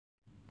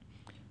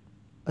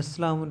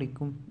Assalamu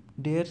alaikum,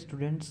 dear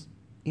students.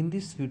 In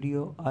this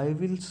video I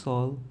will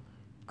solve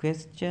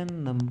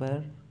question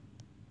number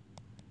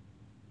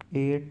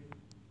 8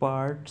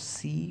 part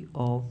C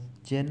of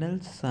General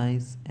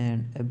Science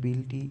and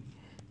Ability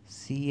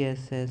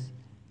CSS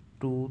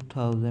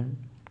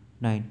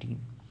 2019.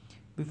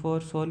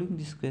 Before solving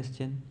this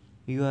question,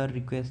 you are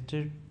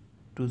requested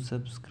to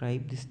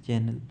subscribe this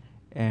channel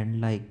and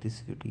like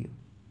this video.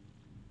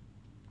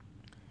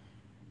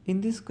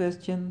 In this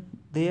question,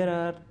 there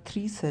are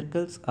three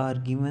circles are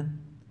given.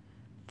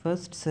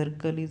 First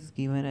circle is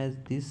given as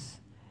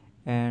this,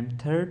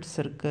 and third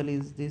circle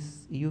is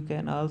this. You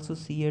can also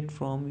see it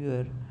from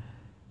your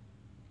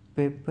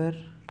paper,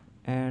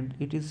 and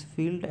it is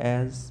filled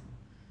as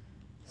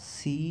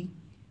C,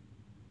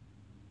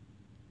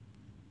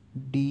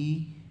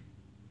 D,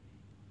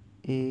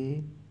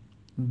 A,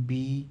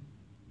 B,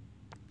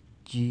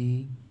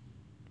 G,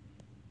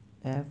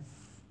 F,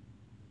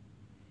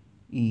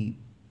 E.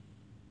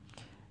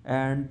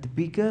 And the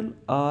bigger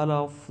all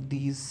of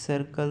these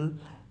circle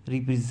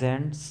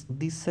represents,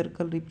 this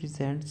circle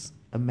represents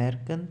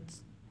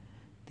Americans,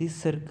 this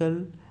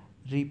circle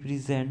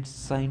represents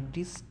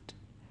scientists,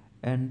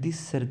 and this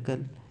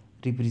circle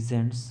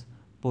represents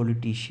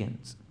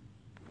politicians.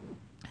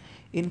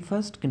 In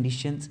first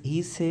conditions,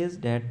 he says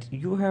that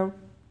you have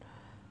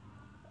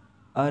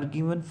are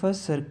given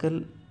first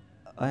circle,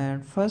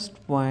 and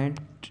first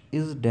point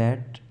is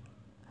that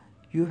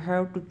you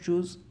have to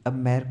choose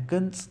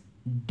Americans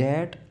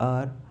that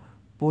are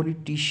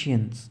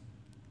politicians.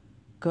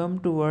 Come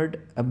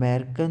toward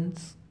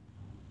Americans.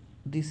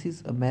 This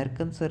is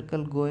American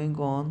circle going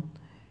on,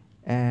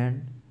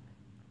 and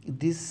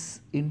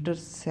this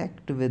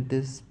intersect with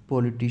this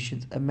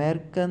politicians.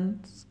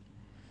 Americans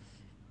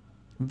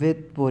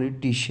with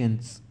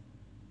politicians.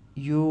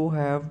 You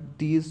have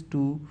these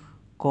two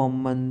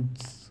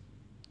commons.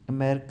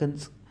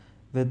 Americans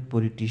with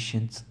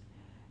politicians,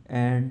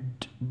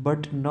 and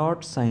but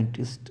not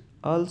scientist.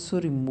 Also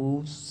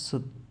removes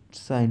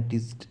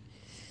scientist.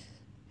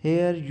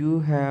 Here you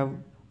have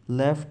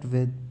left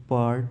with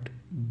part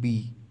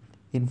B.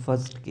 In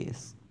first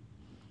case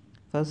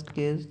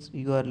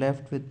you are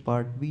left with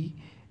part B,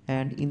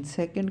 and in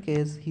second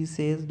case he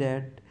says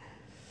that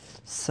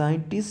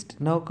scientists.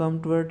 Now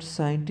come towards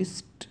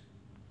scientists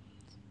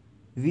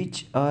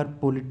which are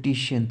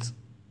politicians.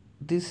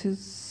 This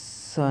is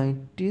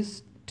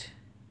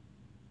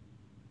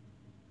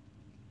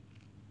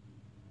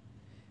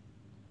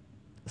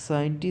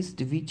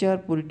scientist which are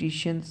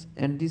politicians,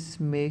 and this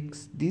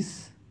makes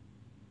this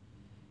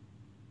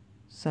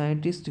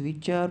scientists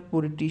which are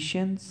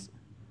politicians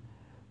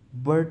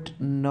but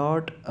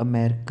not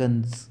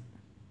Americans,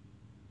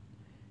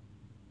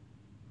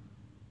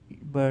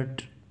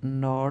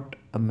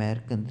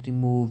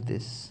 remove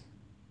this.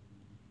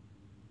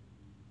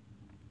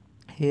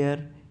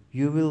 Here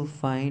you will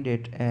find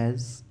it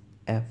as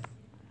F.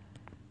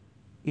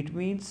 It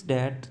means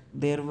that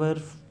there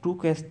were two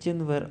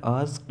questions were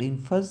asked. In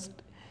first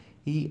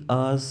he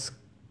asked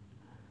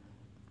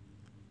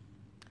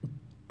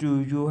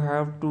you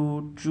have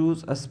to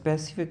choose a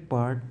specific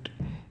part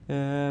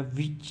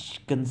which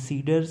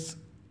considers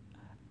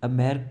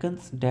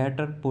Americans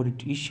that are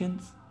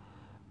politicians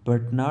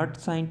but not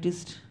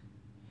scientists.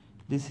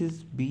 This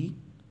is B.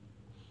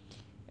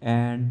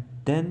 And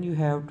then you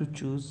have to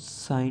choose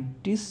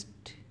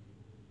scientist.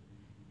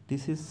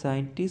 This is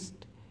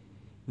scientist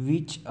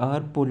which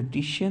are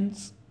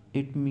politicians.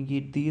 It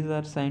means these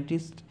are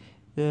scientists.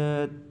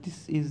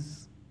 This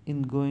is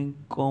in going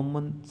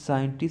common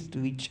scientists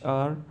which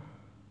are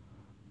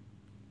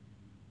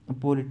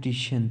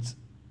politicians.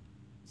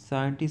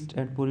 Scientists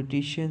and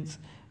politicians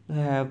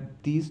have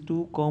these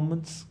two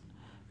common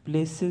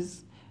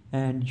places,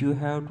 and you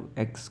have to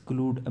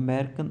exclude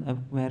American.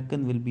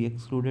 American will be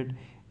excluded,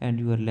 and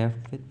you are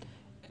left with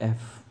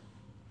F.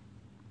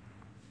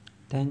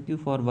 Thank you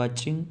for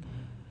watching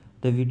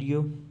the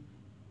video.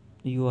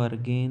 You are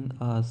again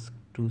asked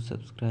to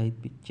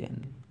subscribe the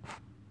channel.